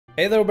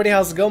Hey there everybody,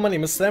 how's it going? My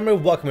name is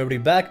Thamriyell. Welcome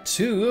everybody back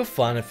to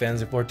Final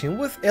Fantasy XIV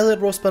with Elliot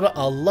Rosepetal,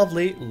 a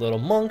lovely little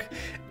monk.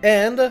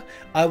 And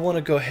I want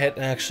to go ahead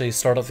and actually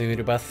start off the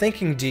video by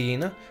thanking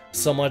Dean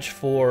so much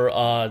for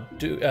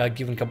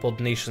giving a couple of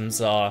donations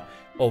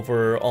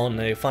over on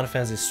a Final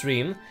Fantasy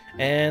stream.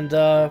 And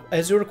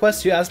as your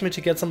request, you asked me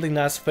to get something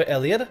nice for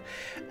Elliot,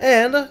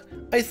 and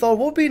I thought,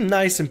 what would be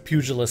nice and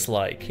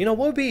pugilist-like? You know,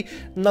 what would be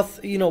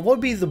what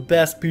would be the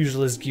best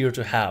pugilist gear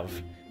to have?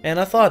 And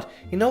I thought,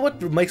 you know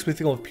what makes me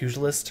think of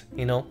pugilist,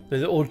 you know,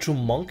 the old true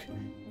monk,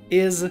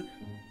 is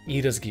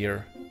Ida's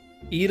gear.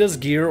 Ida's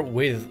gear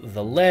with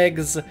the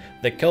legs,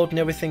 the coat and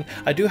everything.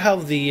 I do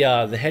have the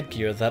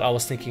headgear that I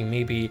was thinking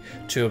maybe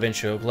to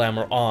eventually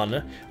glamour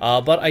on,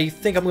 but I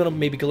think I'm gonna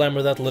maybe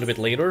glamour that a little bit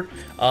later.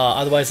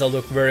 Otherwise I'll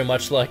look very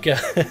much like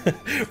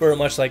very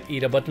much like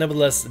Ida. But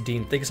nevertheless,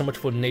 Dean, thank you so much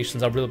for the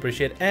donations, I really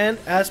appreciate it. And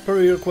as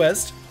per your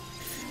request,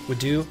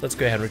 let's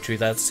go ahead and retrieve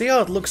that. See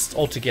how it looks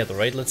all together,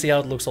 right? Let's see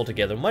how it looks all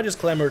together. We might just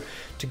clamber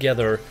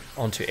together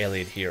onto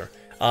Elliot here.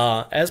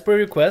 As per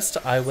request,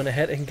 I went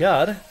ahead and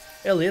got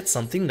Elliot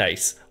something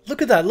nice.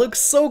 Look at that, it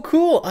looks so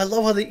cool! I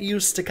love how the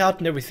ears stick out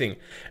and everything.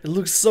 It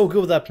looks so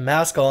good with that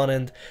mask on,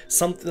 and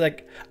something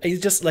like,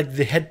 it's just like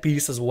the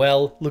headpiece as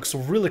well. Looks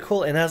really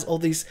cool and has all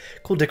these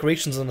cool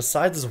decorations on the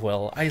sides as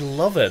well. I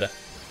love it.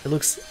 It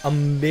looks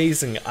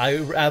amazing. I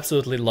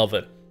absolutely love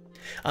it.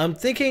 I'm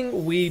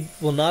thinking we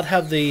will not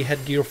have the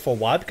headgear for a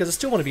while because I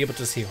still want to be able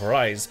to see her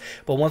eyes.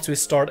 But once we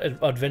start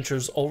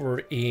adventures over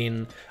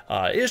in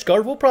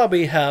Ishgard, we'll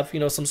probably have, you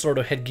know, some sort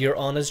of headgear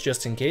on us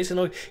just in case. You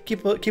know,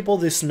 keep all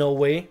this snow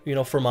away, you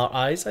know, from our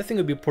eyes. I think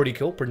it'd be pretty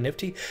cool, pretty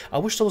nifty. I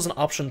wish there was an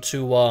option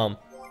to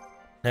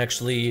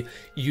actually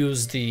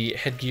use the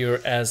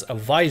headgear as a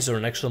visor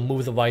and actually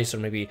move the visor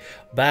maybe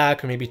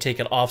back or maybe take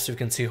it off so you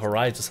can see her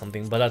eyes or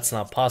something, but that's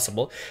not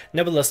possible.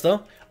 Nevertheless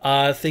though,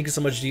 thank you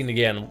so much, Dean,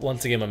 again.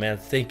 Once again, my man,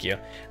 thank you.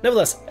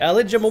 Nevertheless, ladies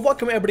and gentlemen,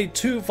 welcome everybody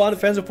to Final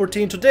Fantasy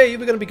XIV. Today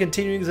we're going to be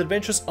continuing the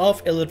adventures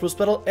of Elliot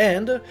Rosepetal,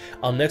 and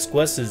our next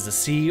quest is The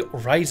Sea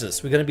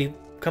Rises. We're going to be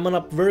coming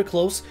up very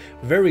close,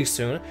 very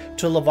soon,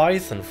 to a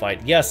Leviathan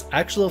fight. Yes,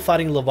 actually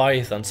fighting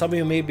Leviathan. Some of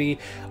you maybe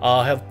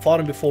have fought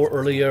him before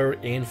earlier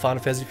in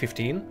Final Fantasy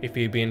XV, if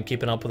you've been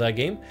keeping up with that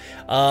game.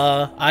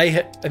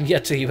 I am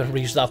yet to even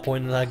reach that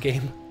point in that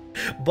game.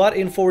 But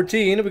in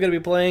 14, we're going to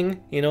be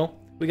playing, you know,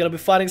 we're going to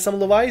be fighting some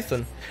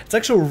Leviathan. It's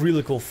actually a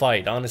really cool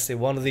fight, honestly.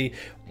 One of the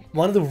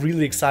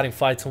really exciting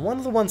fights, and one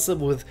of the ones that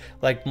with,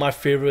 like, my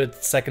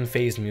favorite second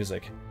phase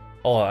music.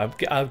 Oh,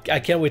 I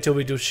can't wait till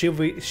we do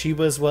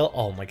Shiva as well.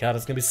 Oh my god,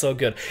 it's gonna be so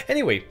good.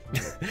 Anyway,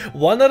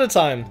 one at a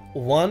time.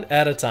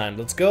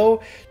 Let's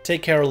go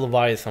take care of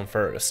Leviathan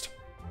first.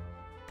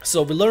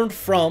 So we learned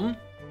from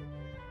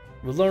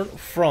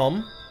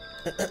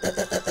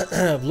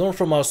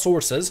our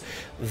sources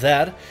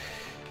that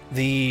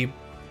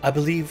I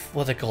believe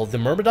what they call the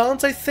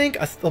Myrmidons, I think.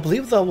 I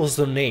believe that was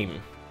their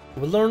name.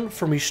 We learned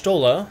from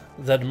Y'shtola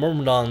that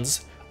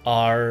Myrmidons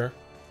are...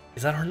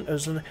 Is that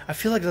her? I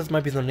feel like that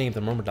might be their name, the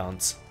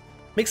Myrmidons.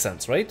 Makes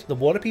sense, right? The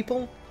water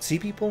people? Sea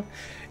people?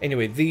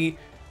 Anyway,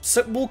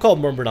 we'll call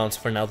Myrmidons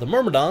for now. The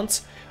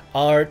Myrmidons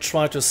are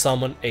trying to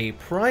summon a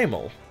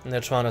primal, and they're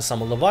trying to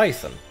summon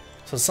Leviathan.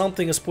 So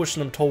something is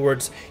pushing them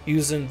towards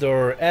using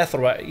their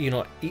aetheryte, you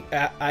know,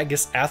 I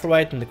guess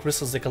aetheryte and the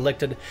crystals they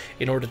collected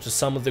in order to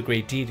summon the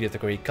great deity, the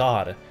great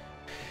god.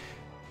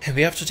 And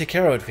we have to take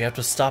care of it, we have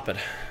to stop it.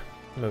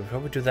 But before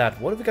we do that,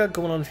 what have we got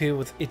going on here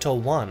with Ito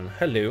 1?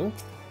 Hello.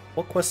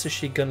 What quest is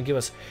she gonna give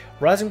us?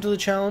 Rising to the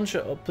challenge,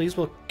 please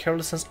with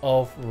carelessness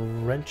of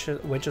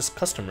Wench's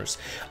customers.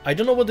 I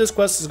don't know what this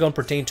quest is gonna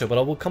pertain to, but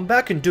I will come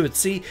back and do it.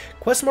 See,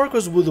 quest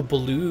markers with a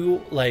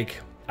blue,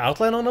 like,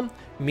 outline on them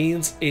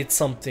means it's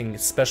something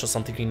special,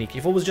 something unique.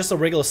 If it was just a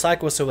regular side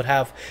quest, it would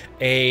have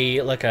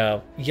like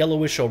a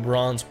yellowish or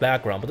bronze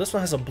background, but this one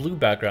has a blue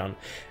background.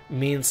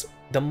 Means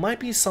there might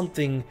be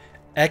something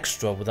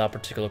extra with that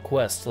particular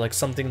quest, like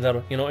something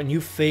that, you know, a new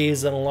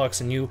phase that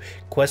unlocks, a new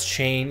quest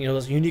chain, you know,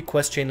 this unique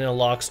quest chain that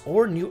unlocks,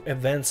 or new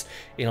events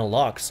it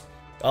unlocks.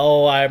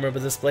 Oh, I remember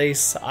this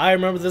place. I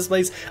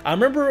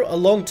remember a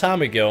long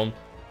time ago,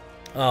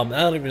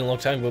 not even a long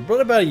time ago, but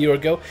about a year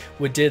ago,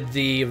 we did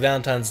the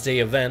Valentine's Day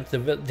event, the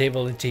Day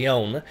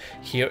Valentine,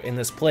 here in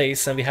this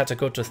place, and we had to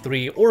go to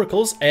 3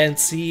 oracles and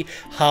see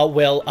how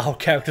well our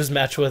characters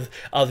match with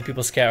other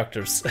people's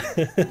characters.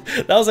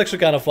 That was actually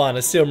kind of fun. I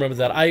still remember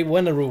that. I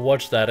went and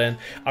rewatched that, and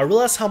I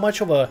realized how much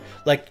of a,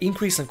 like,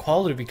 increase in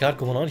quality we got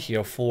going on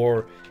here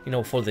for, you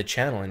know, for the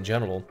channel in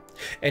general.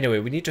 Anyway,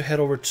 we need to head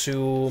over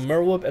to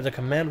Merweb at the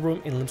command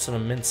room in Limson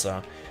and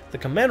Minsa. The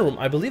command room,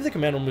 I believe the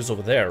command room is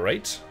over there,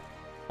 right?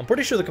 I'm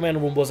pretty sure the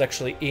command room was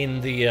actually in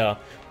the,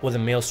 with the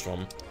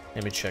Maelstrom.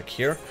 Let me check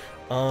here.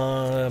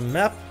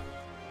 Map.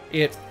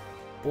 It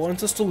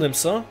points us to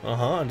Limsa.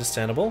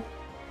 Understandable.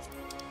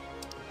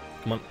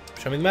 Come on,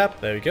 show me the map.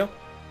 There you go.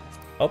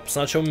 Oh, it's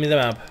not showing me the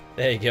map.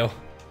 There you go.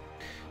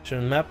 Show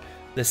me the map.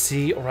 The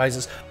sea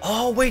rises.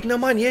 Oh, wait, no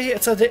mind. Yeah,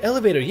 it's at the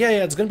elevator.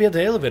 Yeah, it's gonna be at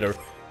the elevator.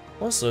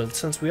 Also,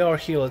 since we are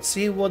here, let's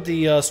see what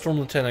the Storm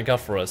Lieutenant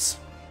got for us.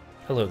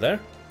 Hello there.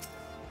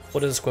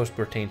 What does this quest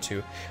pertain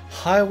to?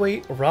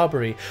 Highway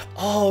robbery.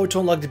 Oh, to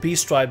unlock the B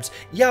stripes.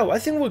 Yeah, I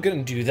think we're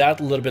gonna do that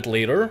a little bit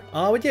later.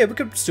 But yeah, we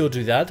could still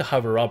do that, the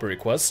highway robbery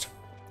quest.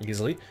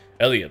 Easily.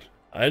 Elliot,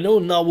 I know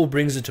not what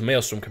brings you to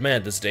Maelstrom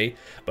Command this day,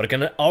 but I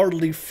can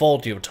hardly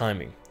fault your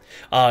timing.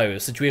 We have a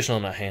situation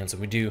on our hands,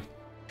 and we do.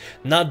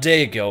 Not a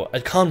day ago,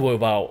 a convoy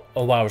of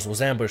ours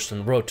was ambushed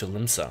en route to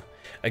Limsa.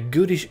 A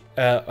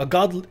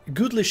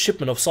goodly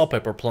shipment of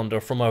saltpeter plunder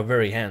from our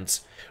very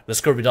hands. The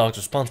scurvy dogs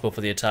responsible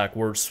for the attack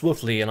were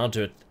swiftly and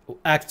under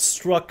act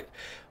struck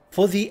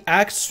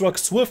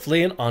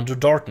swiftly and under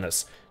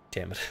darkness.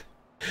 Damn it.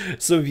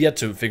 So we've yet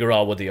to figure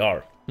out what they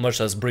are, much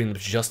less bring them to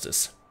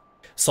justice.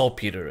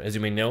 Saltpeter, as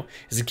you may know,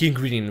 is a key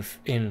ingredient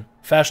in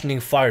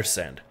fashioning fire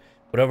sand.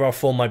 Whatever our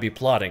foe might be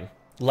plotting,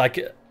 like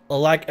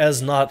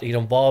as not, it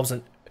involves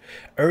an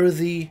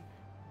earthy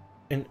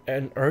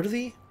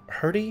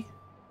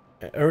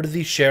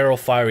share of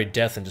fiery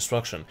death and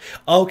destruction.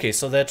 Okay,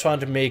 so they're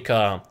trying to make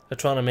fire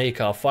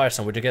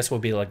sand, which I guess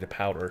would be like the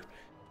powder.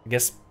 I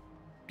guess,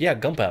 yeah,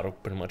 gunpowder,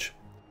 pretty much.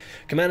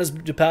 Commanders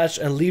dispatched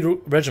and lead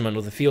regiment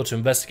of the field to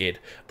investigate,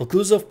 but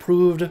clues have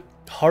proved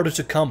harder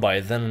to come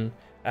by than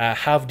a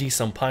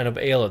half-decent pint of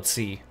ale at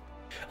sea.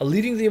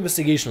 Leading the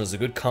investigation is a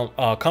good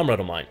comrade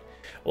of mine.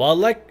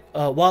 While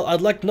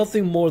I'd like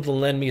nothing more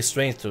than lend me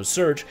strength to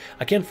search,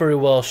 I can't very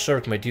well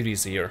shirk my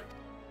duties here.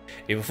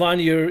 If you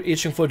find you're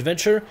itching for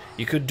adventure,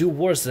 you could do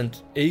worse than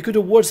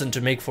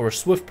to make for a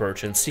swift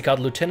perch and seek out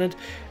Lieutenant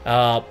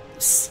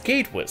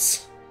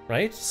Skatewitz,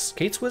 right?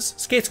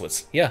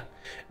 Skateswitz, yeah.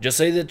 Just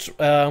say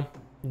that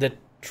that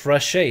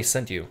Trachet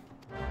sent you.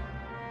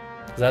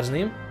 Is that his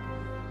name?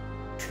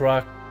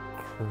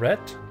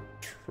 Tracriet?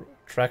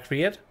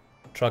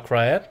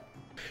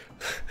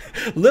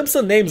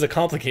 Limsa names are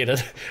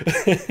complicated.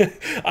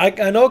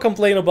 I know I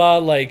complain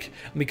about like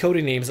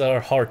Miqo'te names that are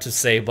hard to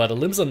say, but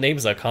Limsa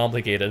names are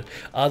complicated.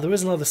 There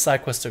is another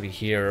side quest over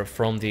here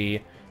from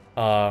the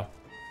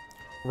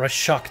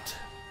Rashad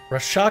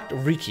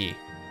Riki?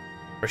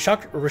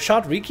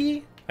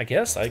 I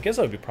guess that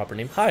would be proper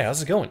name. Hi,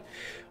 how's it going?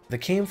 They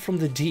came from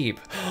the deep.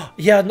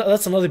 Yeah, no,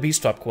 that's another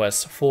beast trap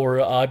quest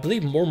for I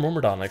believe more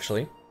Myrmidon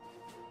actually.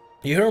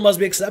 Your hero must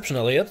be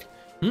exceptional, Elliot.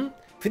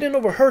 If you didn't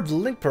overheard the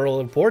Link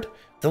Pearl report,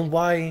 then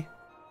why...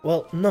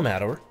 Well, no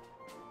matter.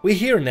 We're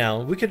here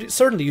now, we could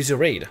certainly use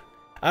your aid.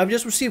 I've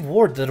just received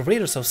word that the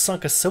raiders have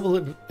sunk a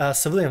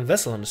civilian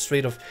vessel in the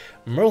Strait of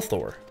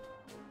Merlthor.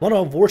 One of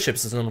our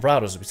warships is en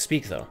route as we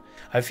speak, though.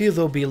 I fear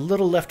there'll be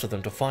little left of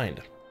them to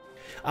find.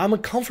 I'm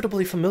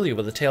uncomfortably familiar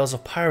with the tales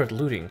of pirate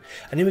looting,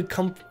 and even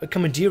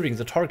commandeering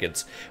the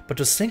targets, but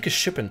to sink a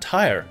ship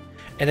entire,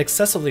 an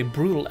excessively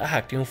brutal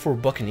act even for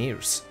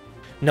buccaneers.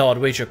 No, I'd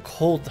wager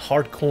cold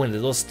hard coin that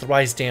those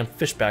thrice damned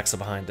fishbacks are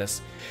behind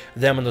this.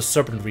 Them and the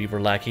Serpent Reaver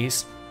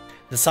lackeys.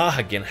 The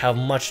Sahagin have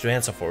much to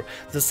answer for.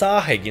 The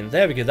Sahagin,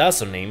 there we go, that's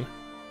their name.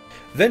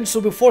 Vengeance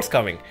will be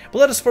forthcoming, but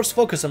let us first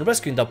focus on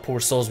rescuing that poor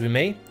souls we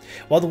may.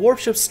 While the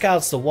warship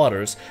scouts the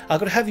waters, I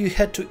could have you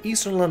head to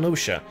eastern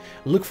Lanusha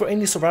and look for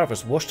any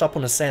survivors washed up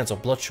on the sands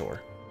of Bloodshore.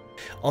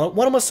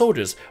 One of my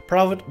soldiers,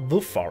 Private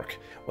Bufark,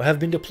 will have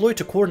been deployed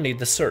to coordinate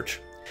the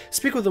search.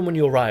 Speak with him when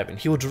you arrive, and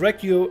he will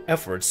direct your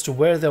efforts to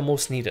where they're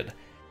most needed.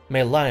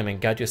 May Lyman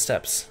guide your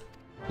steps.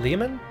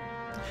 Lehman?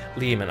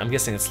 Lehman, I'm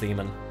guessing it's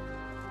Lehman.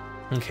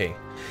 Okay.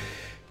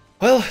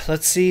 Well,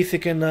 let's see if we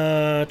can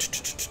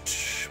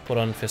put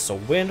on Fist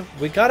of Wind.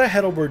 We gotta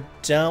head over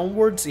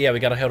downwards. Yeah, we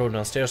gotta head over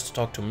downstairs to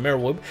talk to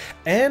Merwib.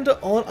 And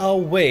on our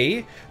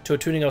way to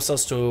attuning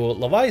ourselves to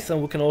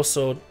Leviathan, we can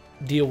also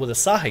deal with the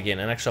Sahagin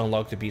and actually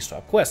unlock the Beast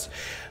Trap quest.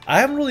 I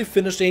haven't really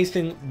finished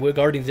anything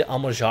regarding the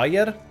Amaja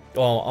yet.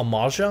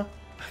 Amaja?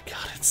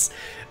 God, it's...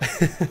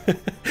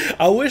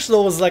 I wish there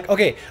was like,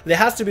 okay, there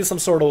has to be some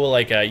sort of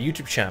like a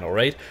YouTube channel,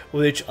 right?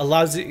 Which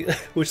allows you,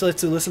 which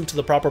lets you listen to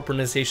the proper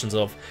pronunciations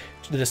of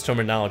this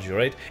terminology,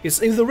 right? If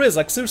there is,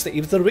 like seriously,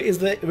 if there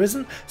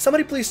isn't,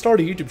 somebody please start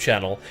a YouTube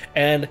channel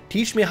and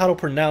teach me how to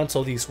pronounce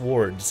all these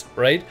words,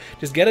 right?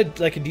 Just get a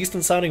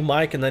decent sounding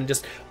mic and then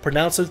just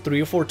pronounce it 3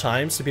 or 4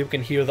 times so people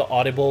can hear the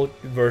audible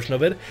version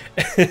of it,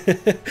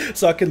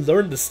 so I can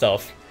learn this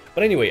stuff.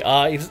 But anyway,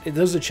 if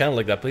there's a channel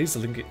like that, please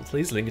link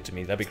it to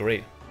me. That'd be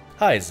great.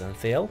 Hi,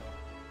 Thamriyell.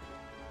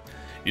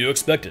 You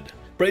expected.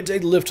 Pray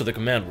take the lift to the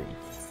command room.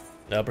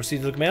 Now proceed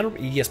to the command room?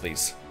 Yes,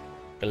 please.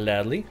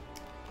 Gladly.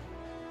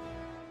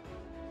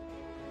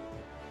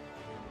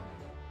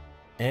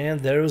 And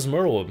there's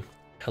Merwib.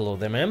 Hello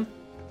there, ma'am.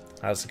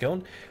 How's it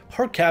going?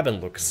 Her cabin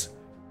looks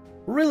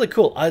really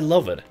cool. I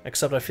love it.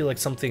 Except I feel like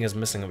something is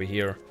missing over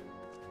here.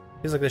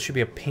 Feels like there should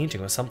be a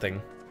painting or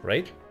something,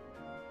 right?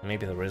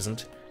 Maybe there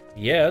isn't.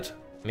 Yet,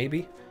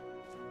 maybe.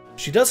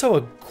 She does have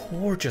a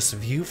gorgeous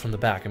view from the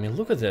back. I mean,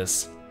 look at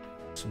this.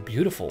 It's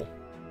beautiful.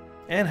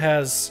 And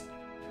has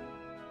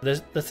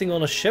the thing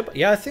on a ship.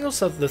 Yeah, I think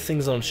also the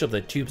things on a ship,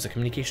 the tubes, the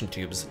communication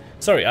tubes.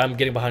 Sorry, I'm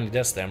getting behind the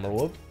desk there,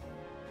 Merwib.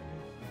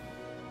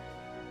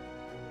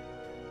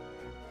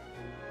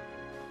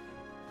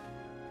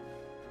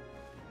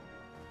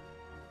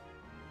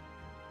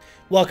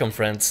 Welcome,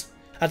 friends.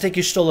 I take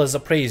you Stola has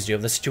appraised you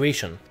of the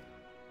situation.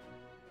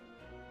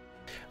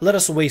 Let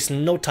us waste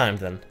no time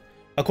then.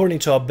 According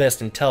to our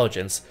best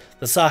intelligence,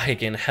 the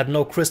Sahagin had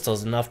no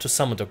crystals enough to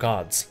summon the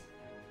gods.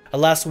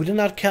 Alas, we did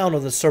not count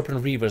on the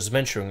Serpent Reavers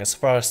venturing as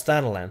far as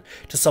Thanalan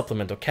to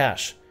supplement our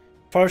cash.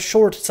 For our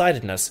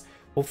short-sightedness,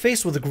 we're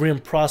faced with the grim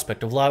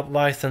prospect of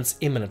Leviathan's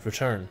imminent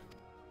return.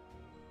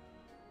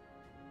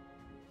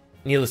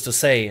 Needless to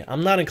say,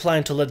 I'm not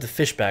inclined to let the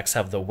fishbacks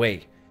have their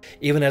way.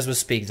 Even as we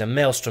speak, the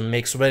Maelstrom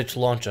makes ready to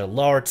launch a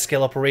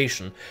large-scale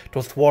operation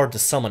to thwart the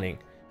summoning,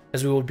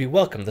 as we would be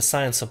welcome the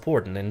science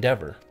support and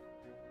endeavor.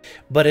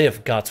 But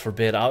if, God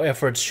forbid, our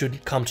efforts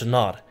should come to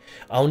naught,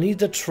 I'll need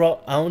to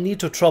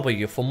trouble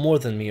you for more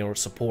than mere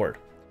support,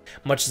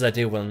 much as I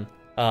did when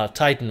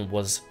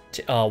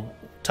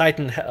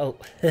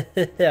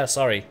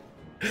sorry,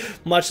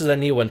 much as I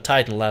knew when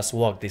Titan last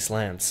walked these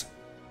lands.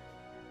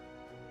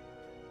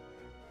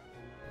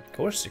 Of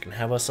course, you can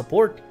have our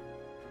support.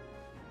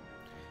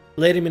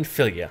 Lady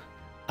Minfilia,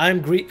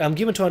 I'm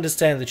given to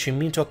understand that you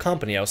mean to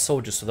accompany our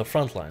soldiers to the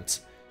front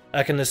lines.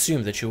 I can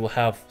assume that you will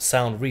have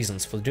sound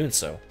reasons for doing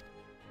so.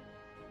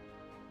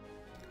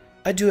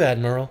 I do,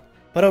 Admiral,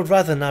 but I would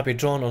rather not be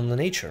drawn on the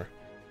nature.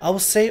 I will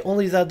say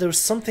only that there is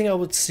something I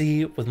would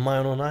see with my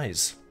own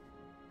eyes.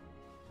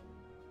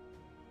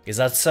 Is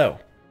that so?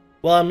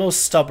 Well, I'm not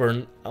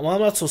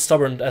so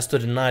stubborn as to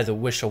deny the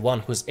wish of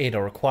one whose aid I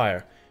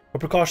require, but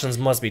precautions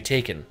must be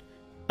taken.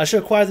 I shall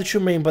require that you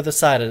remain by the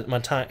side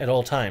at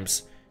all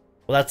times.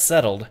 Well, that's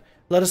settled.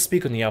 Let us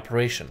speak on the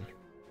operation.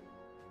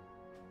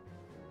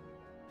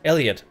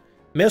 Elliot,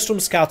 Maelstrom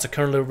scouts are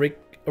currently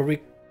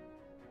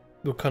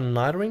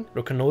reconnoitering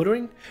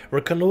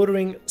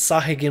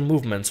Sahagin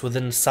movements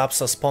within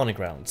Sapsa spawning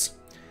grounds.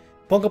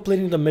 Upon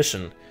completing the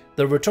mission,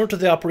 they'll return to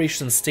the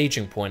operations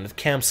staging point at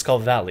Camp Skull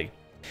Valley.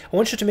 I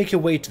want you to make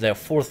your way to there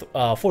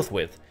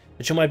forthwith,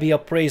 that you might be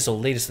appraised of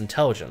the latest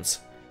intelligence.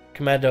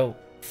 Commander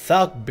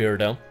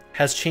Thamriyell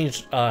has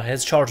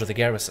charge of the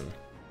garrison.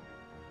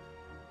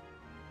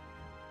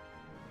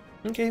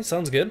 Okay,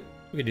 sounds good.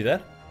 We can do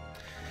that.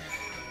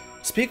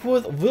 Speak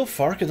with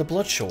Wilfark at the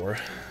Bloodshore.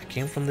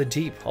 Came from the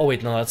deep. Oh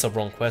wait, no, that's a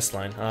wrong quest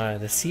line.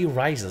 The sea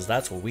rises,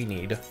 that's what we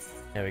need.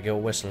 There we go,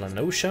 Western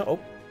Lenosha. Oh,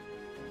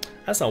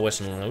 that's not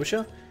Western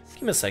Lenosha.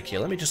 Give me a sec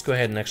here, let me just go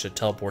ahead and actually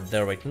teleport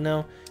there right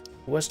now.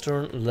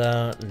 Western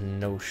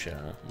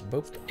Lenosha.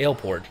 Boop.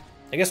 Airport.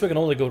 I guess we can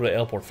only go to the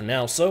airport for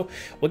now, so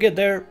we'll get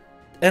there.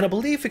 And I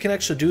believe we can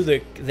actually do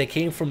they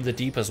came from the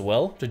deep as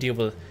well, to deal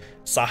with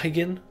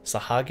Sahagin,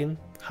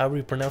 however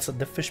you pronounce it,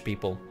 the fish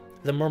people.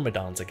 The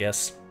Myrmidons, I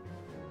guess.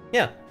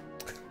 Yeah,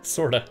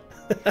 sorta.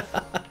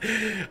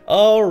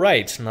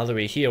 Alright, now that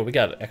we're here, we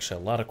got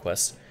actually a lot of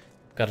quests.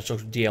 Gotta talk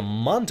to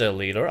Diamante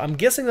later. I'm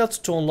guessing that's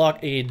to unlock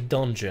a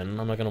dungeon.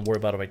 I'm not gonna worry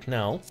about it right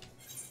now.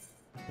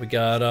 We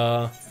got,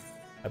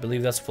 I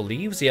believe that's for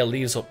Leaves. Yeah,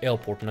 Leaves of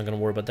Airport. I'm not gonna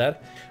worry about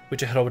that. We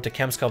should head over to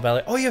Camp Skull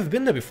Valley. Oh, yeah, I've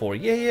been there before.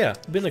 Yeah.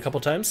 Been there a couple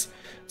times.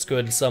 Let's go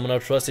ahead and summon our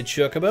trusted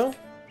Chocobo.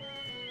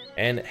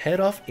 And head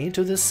off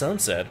into the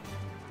sunset.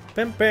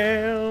 Bam,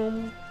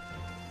 bam.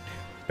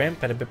 I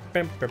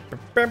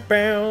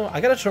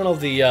gotta turn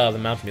off the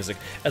mount music.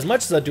 As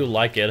much as I do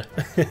like it,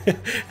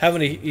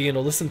 having to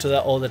listen to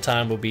that all the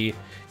time would be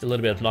a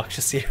little bit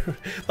obnoxious here.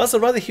 Plus,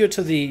 I'd rather hear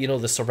to the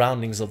the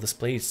surroundings of this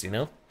place.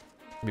 It'd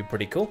be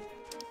pretty cool.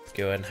 Let's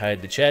go ahead and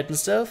hide the chat and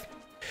stuff.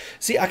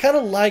 See, I kind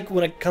of like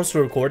when it comes to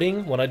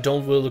recording when I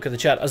don't really look at the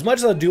chat. As much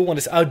as I do want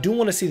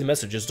to see the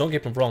messages. Don't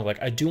get me wrong.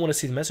 Like I do want to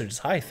see the messages.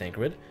 Hi,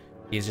 Thankred.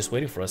 He's just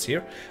waiting for us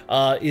here.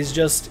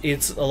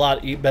 It's a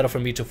lot better for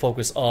me to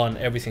focus on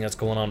everything that's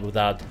going on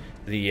without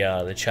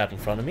the chat in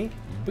front of me.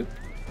 Boop.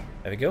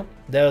 There we go.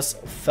 There's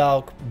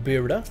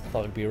Falkbearda.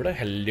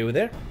 Hello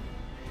there.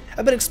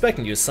 I've been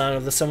expecting you, Sign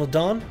of the Son of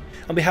Dawn.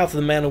 On behalf of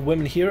the men and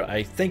women here,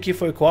 I thank you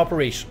for your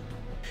cooperation.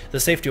 The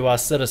safety of our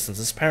citizens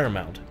is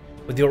paramount.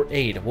 With your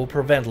aid, we'll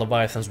prevent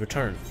Leviathan's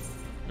return.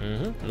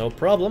 No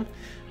problem.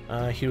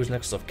 Here's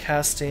next of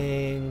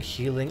casting,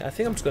 healing. I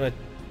think I'm just gonna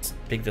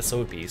pick the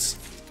soul piece.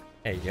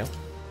 There you go.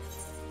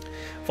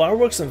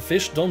 Fireworks and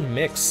fish don't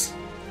mix.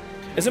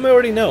 As you may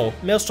already know,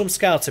 Maelstrom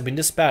scouts have been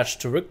dispatched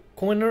to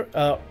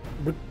reconnoiter.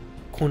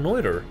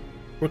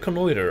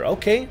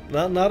 Okay,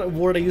 not a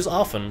word I use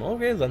often.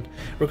 Okay then.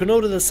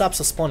 Reconnoiter the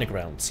Sapsa spawning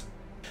grounds.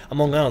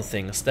 Among other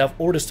things, they have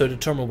orders to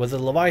determine whether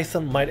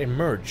Leviathan might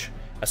emerge,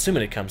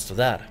 assuming it comes to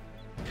that.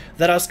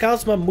 That our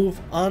scouts might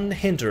move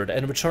unhindered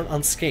and return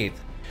unscathed,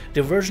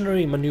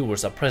 diversionary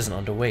maneuvers are present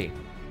underway.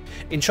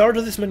 In charge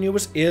of these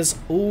maneuvers is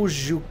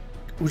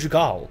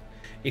Ujugal.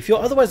 If you're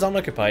otherwise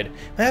unoccupied,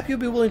 perhaps you'll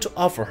be willing to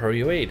offer her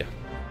your aid.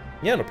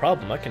 Yeah, no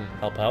problem, I can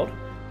help out.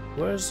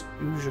 Where's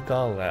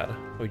Ujugal at?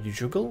 Or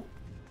Ujugal?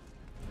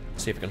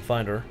 See if I can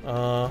find her.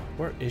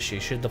 Where is she?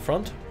 Is she at the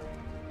front?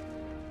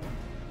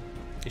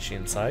 Is she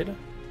inside?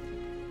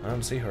 I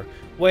don't see her.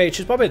 Wait,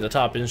 she's probably at the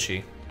top, isn't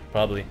she?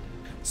 Probably.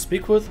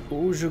 Speak with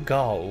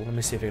Ujugal. Let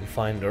me see if I can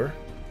find her.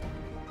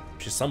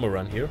 She's somewhere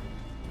around here.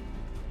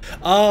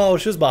 Oh,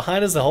 she was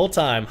behind us the whole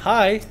time.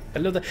 Hi.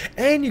 Hello there.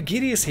 And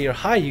Yugiri is here.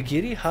 Hi,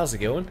 Yugiri. How's it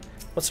going?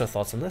 What's her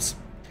thoughts on this?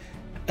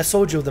 A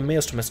soldier of the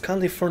Maelstrom has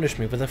kindly furnished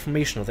me with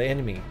information of the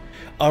enemy.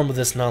 Armed with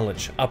this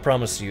knowledge, I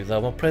promise you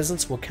that my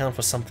presence will count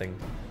for something.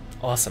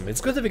 Awesome. It's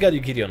good that we got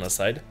Yukiri on our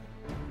side.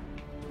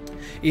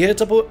 You here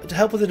to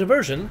help with the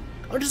diversion?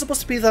 Aren't you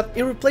supposed to be that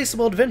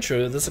irreplaceable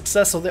adventurer the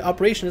success of the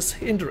operation is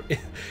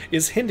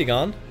hinging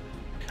on?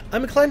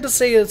 I'm inclined to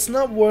say it's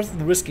not worth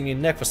risking your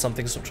neck for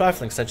something so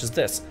trifling such as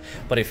this,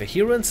 but if a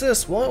hero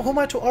insists, well, who am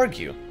I to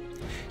argue?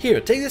 Here,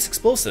 take these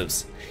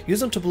explosives. Use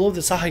them to blow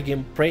the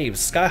Sahagin braves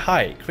sky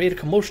high, create a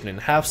commotion in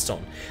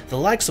Halfstone, the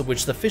likes of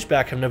which the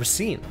Fishback have never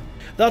seen.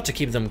 That ought to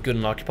keep them good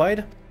and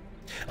occupied.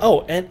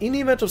 Oh, and in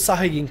the event of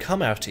Sahagin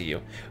come after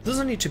you,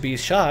 doesn't need to be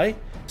shy.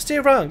 Stay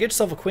around, get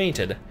yourself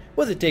acquainted.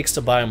 What it takes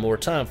to buy more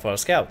time for our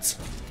scouts.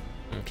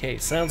 Okay,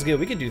 sounds good.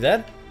 We can do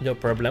that. No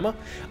problema.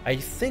 I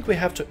think we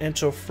have to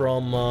enter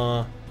from...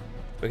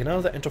 we can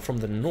either enter from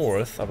the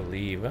north, I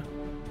believe. Or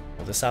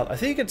the south. I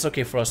think it's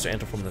okay for us to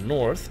enter from the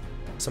north.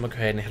 So I'm gonna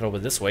go ahead and head over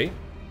this way.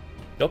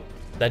 Nope,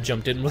 that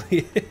jump didn't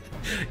really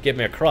get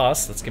me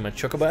across. Let's get my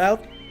Chocobo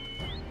out.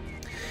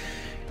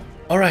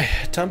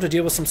 Alright, time to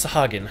deal with some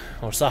Sahagin.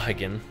 Or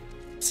Sahagin.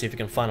 See if we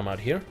can find them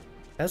out here.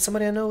 Is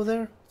somebody I know over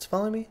there that's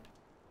following me?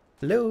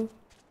 Hello?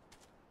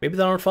 Maybe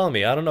they aren't following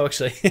me. I don't know,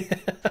 actually.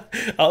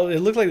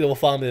 It looked like they will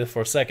follow me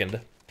for a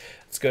second.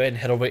 Let's go ahead and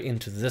head over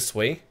into this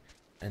way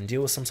and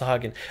deal with some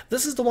Sahagin.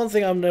 This is the one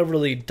thing I've never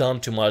really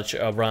done too much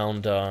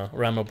around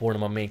Melbourne,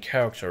 my main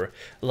character.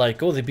 Like,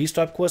 the Beast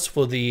Tribe quest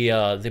for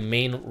the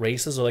main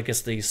races, or I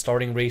guess the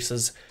starting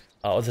races,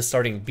 or the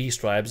starting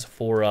Beast Tribes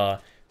for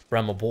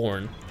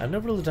Melbourne. I've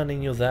never really done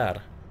any of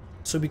that.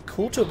 So it'd be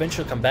cool to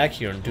eventually come back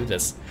here and do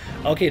this.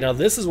 Okay, now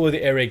this is where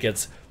the area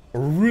gets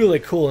really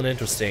cool and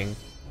interesting.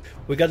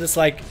 We got this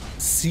like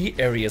sea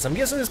areas. I'm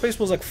guessing this place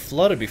was like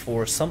flooded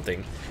before or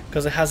something,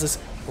 because it has this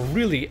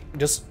really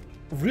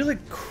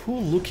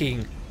cool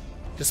looking,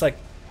 just like,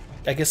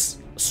 I guess,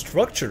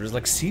 structures,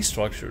 like sea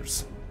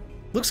structures.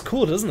 Looks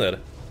cool, doesn't it?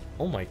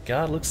 Oh my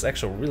god, looks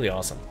actually really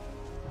awesome.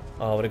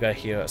 What do I got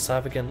here?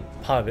 Sahagin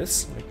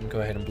Puglist. We can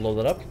go ahead and blow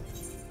that up.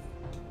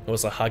 It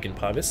was a Sahagin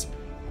Puglist.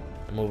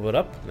 Move it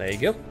up. There you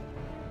go.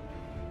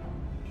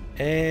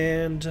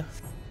 And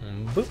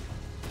boop.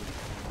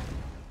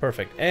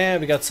 Perfect.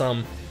 And we got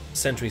some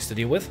sentries to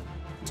deal with.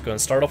 Let's go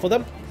and start off with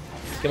them.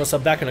 Get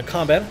myself back into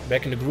combat,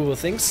 back in the groove of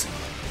things.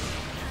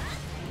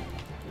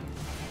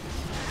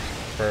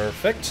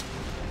 Perfect.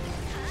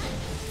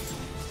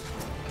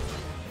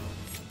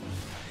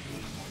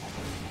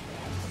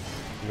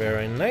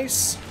 Very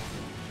nice.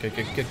 Good,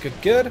 good, good, good,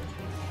 good.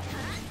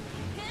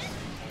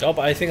 Oh,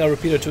 I think I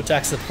repeated 2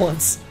 attacks at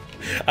once.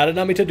 I did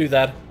not mean to do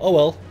that. Oh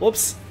well.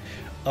 Whoops.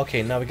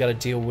 Okay, now we gotta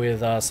deal with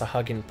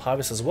Sahagin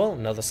Puglist as well.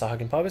 Another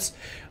Sahagin Puglist.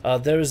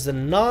 There's the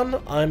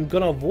Nun. I'm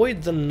gonna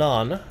avoid the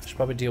Nun. I should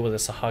probably deal with the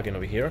Sahagin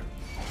over here,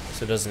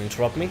 so it doesn't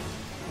interrupt me.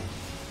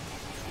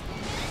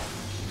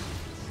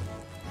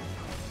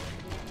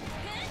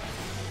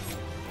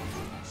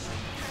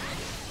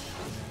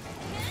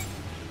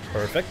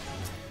 Perfect.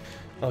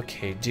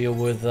 Okay, deal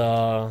with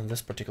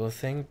this particular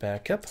thing.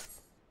 Back up.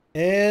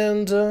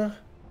 And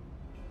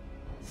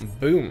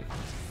boom.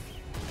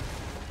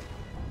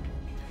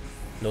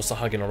 No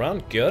Sahagin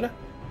around, good.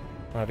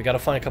 Alright, we gotta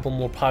find a couple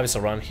more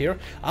Puglists around here.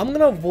 I'm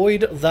gonna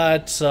avoid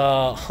that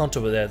hunt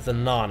over there, the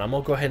Nun. I'm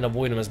gonna go ahead and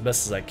avoid him as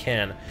best as I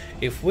can.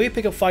 If we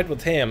pick a fight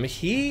with him,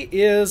 he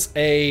is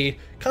a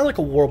kind of like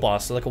a war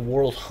boss, like a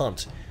world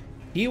hunt.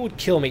 He would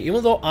kill me,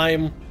 even though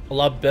I'm a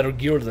lot better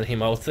geared than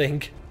him, I would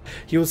think.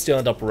 He would still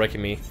end up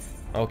wrecking me.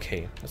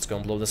 Okay, let's go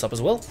and blow this up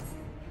as well.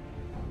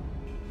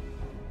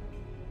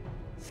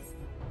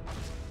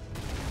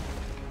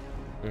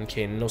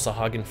 Okay, no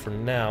Sahagin for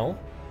now.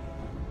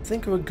 I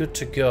think we're good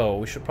to go.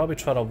 We should probably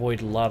try to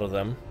avoid a lot of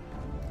them.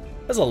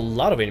 There's a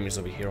lot of enemies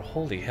over here.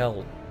 Holy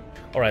hell.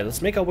 Alright,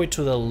 let's make our way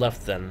to the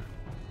left then.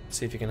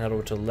 See if you can head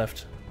over to the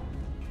left.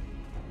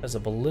 There's a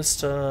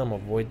ballista. I'm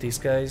gonna avoid these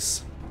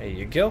guys. There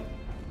you go.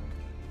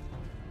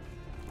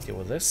 Deal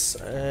with this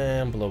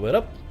and blow it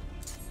up.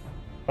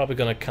 Probably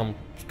gonna come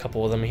a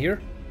couple of them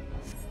here.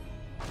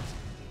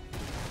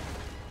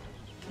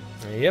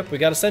 Yep, we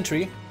got a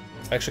sentry.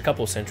 Actually, a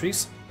couple of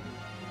sentries.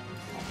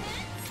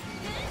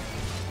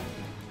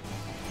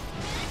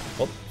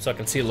 Oh, so I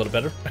can see a little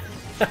better.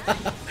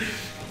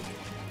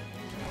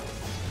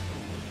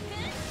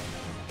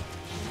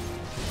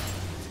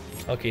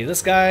 Okay,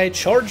 this guy,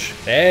 charge.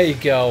 There you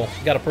go.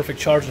 Got a perfect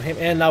charge on him,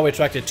 and now we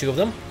attracted 2 of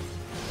them.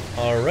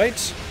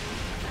 Alright.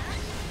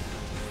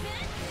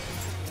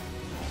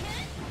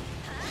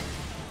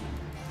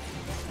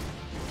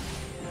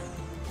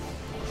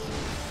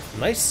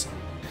 Nice.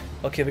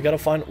 Okay, we gotta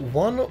find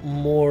one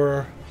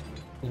more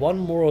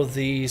of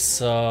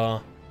these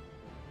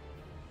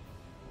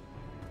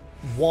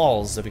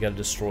walls that we gotta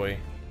destroy.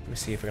 Let me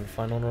see if I can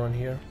find one around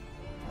here.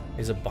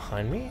 Is it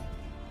behind me?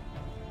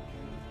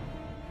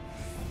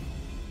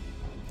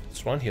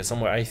 It's around here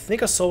somewhere. I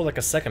think I saw it like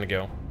a second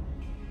ago.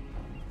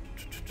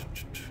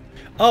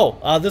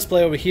 Oh, this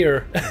player over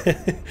here,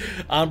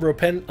 Ambro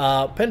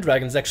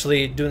Pendragon's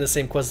actually doing the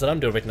same quest that I'm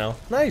doing right now.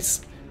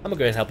 Nice. I'm gonna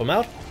go ahead and help him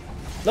out.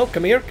 No,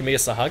 come here. Give me a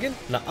Sahagin.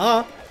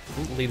 Nuh-uh.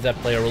 Leave that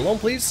player alone,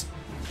 please.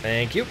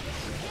 Thank you.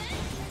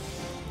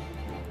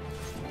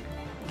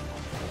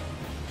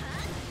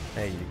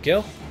 There you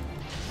go.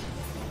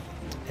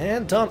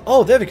 And done.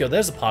 Oh, there we go.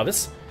 There's a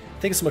Pavis.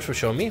 Thank you so much for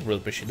showing me. Really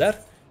appreciate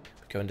that.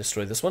 Go and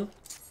destroy this one.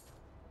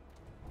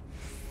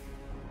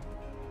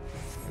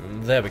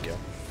 There we go.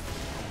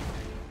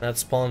 That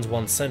spawns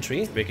 1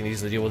 sentry. We can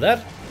easily deal with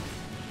that.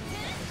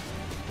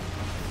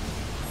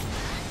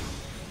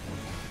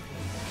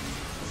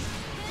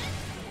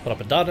 Put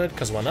up a dot on it,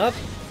 because why not?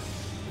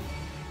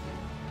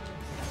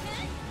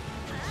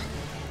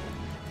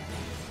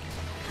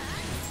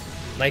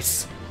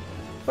 Nice.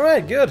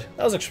 Alright, good.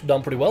 That was actually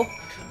done pretty well.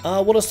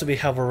 What else do we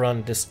have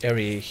around this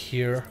area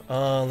here?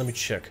 Let me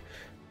check.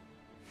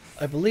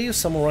 I believe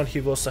somewhere around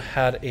here we also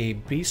had a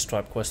beast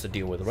tribe quest to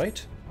deal with,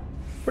 right?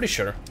 Pretty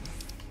sure.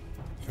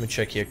 Let me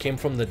check here. Came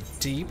from the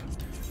deep.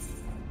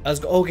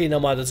 Okay, never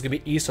mind. That's gonna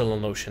be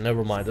Eastern Ocean.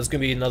 Never mind. That's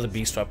gonna be another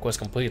beast tribe quest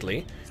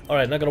completely.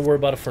 Alright, not gonna worry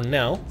about it for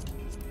now.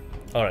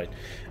 Alright.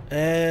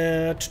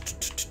 And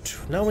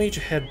now we need to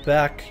head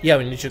back. Yeah,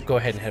 we need to go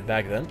ahead and head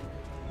back then.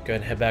 Go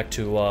ahead and head back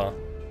to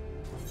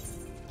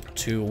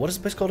what is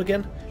the place called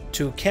again?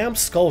 To Camp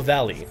Skull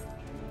Valley.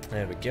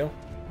 There we go.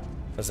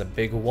 There's a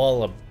big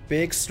wall, a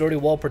big sturdy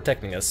wall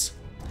protecting us.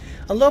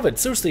 I love it.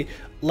 Seriously,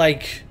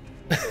 like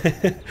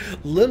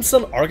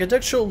Limson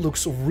architecture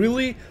looks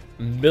really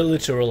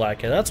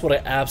military-like, and that's what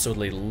I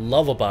absolutely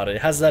love about it.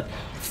 It has that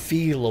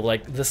feel of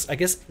like this, I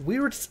guess,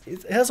 weird.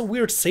 It has a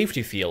weird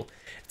safety feel.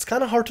 It's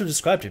kind of hard to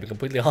describe, to be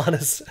completely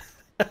honest.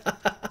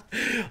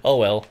 Oh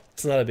well,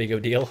 it's not a big of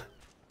a deal.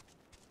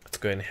 Let's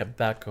go ahead and head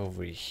back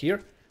over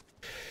here.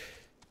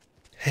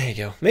 There you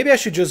go. Maybe I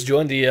should just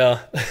join the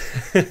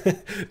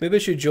maybe I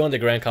should join the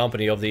Grand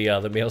Company of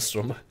the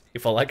Maelstrom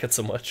if I like it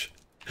so much.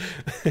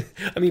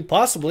 I mean,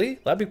 possibly.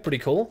 That'd be pretty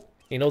cool.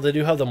 You know, they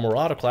do have the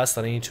Marauder class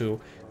that I need to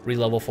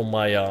re-level for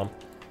my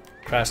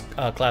cross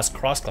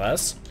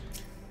class.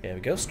 There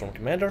we go, Storm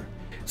Commander.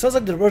 Sounds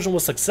like the diversion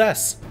was a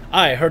success.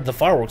 I heard the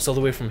fireworks all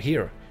the way from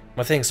here.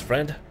 My thanks,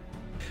 friend.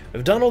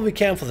 We've done all we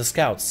can for the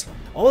scouts.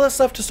 All that's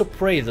left is to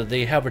pray that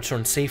they have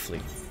returned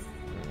safely.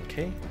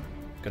 Okay,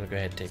 gonna go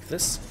ahead and take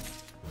this.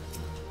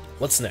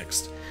 What's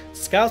next?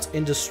 Scouts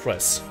in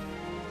distress.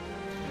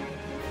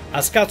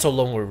 Our scouts are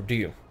long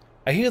overdue.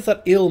 I hear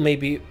that ill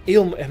may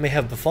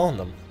have befallen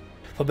them.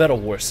 For better or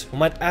worse, we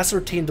might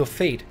ascertain their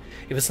fate.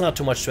 If it's not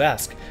too much to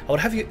ask, I would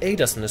have you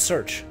aid us in the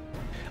search.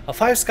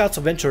 5 scouts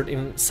have ventured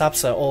in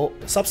Sapsa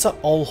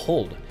all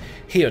hold.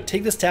 Here,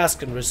 take this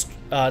task and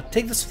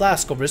take this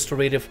flask of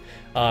restorative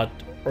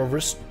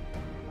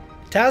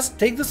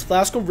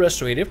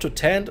to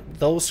tend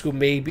those who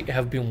may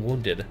have been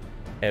wounded.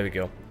 There we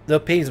go. The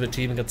pains of it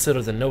to even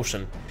consider the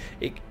notion.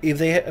 If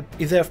they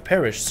have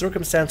perished,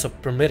 circumstance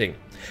of permitting,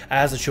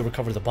 as it should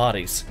recover the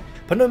bodies.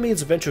 By no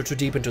means venture too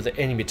deep into the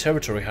enemy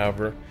territory,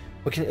 however.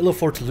 We can ill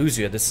afford to lose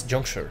you at this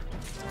juncture.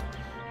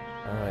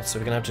 Alright, so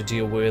we're gonna have to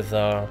deal with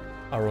our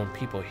own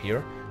people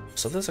here.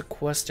 So there's a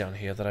quest down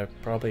here that I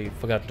probably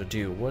forgot to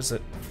do. What is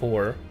it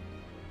for?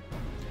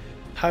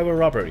 Highway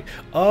robbery.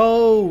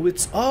 Oh,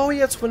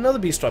 yeah, it's for another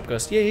beast trap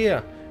quest.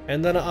 Yeah.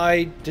 And then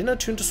I did not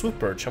tune to Swift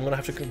Perch. I'm gonna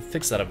have to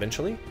fix that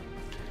eventually.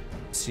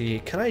 Let's see,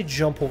 can I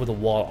jump over the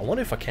wall? I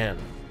wonder if I can.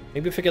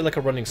 Maybe if I get like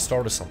a running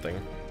start or something.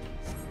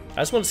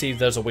 I just want to see if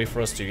there's a way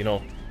for us to, you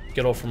know,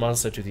 get off from one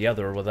side to the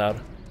other without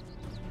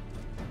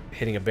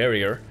hitting a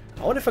barrier.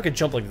 I wonder if I could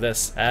jump like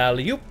this.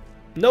 Alley-oop.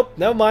 Nope,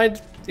 never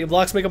mind. It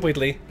blocks me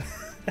completely.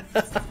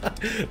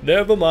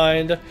 Never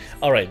mind.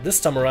 Alright, this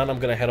time around I'm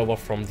gonna head over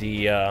from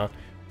the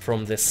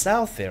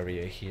south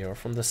area here,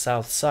 from the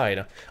south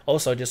side.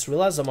 Also, I just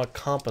realized that my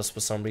compass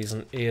for some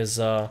reason is,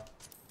 there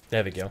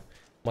we go.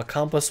 My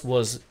compass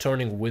was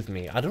turning with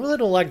me. I really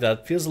don't like that.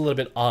 It feels a little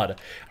bit odd.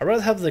 I'd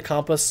rather have the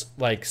compass,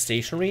 like,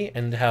 stationary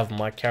and have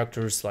my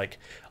characters, like,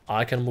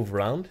 I can move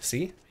around.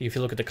 See? If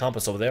you look at the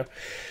compass over there.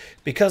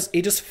 Because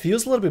it just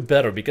feels a little bit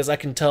better, because I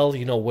can tell,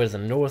 you know, where the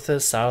north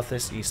is, south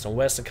is, east and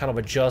west, and kind of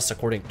adjust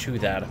according to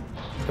that.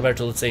 Compared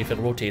to, let's say, if it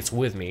rotates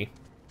with me.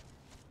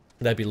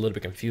 That'd be a little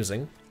bit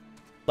confusing.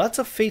 Lots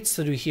of fates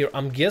to do here.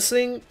 I'm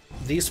guessing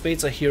these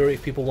fates are here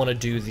if people want to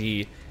do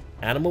the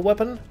animal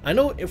weapon. I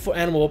know for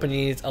animal weapon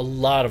you need a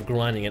lot of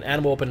grinding, and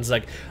animal weapon is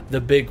like the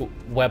big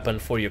weapon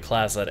for your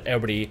class that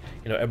everybody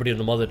in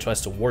the mother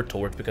tries to work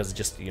towards because it's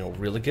just, you know,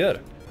 really good.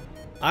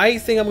 I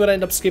think I'm gonna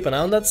end up skipping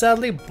on that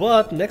sadly,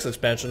 but next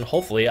expansion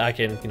hopefully I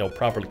can, you know,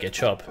 properly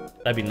catch up.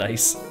 That'd be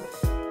nice.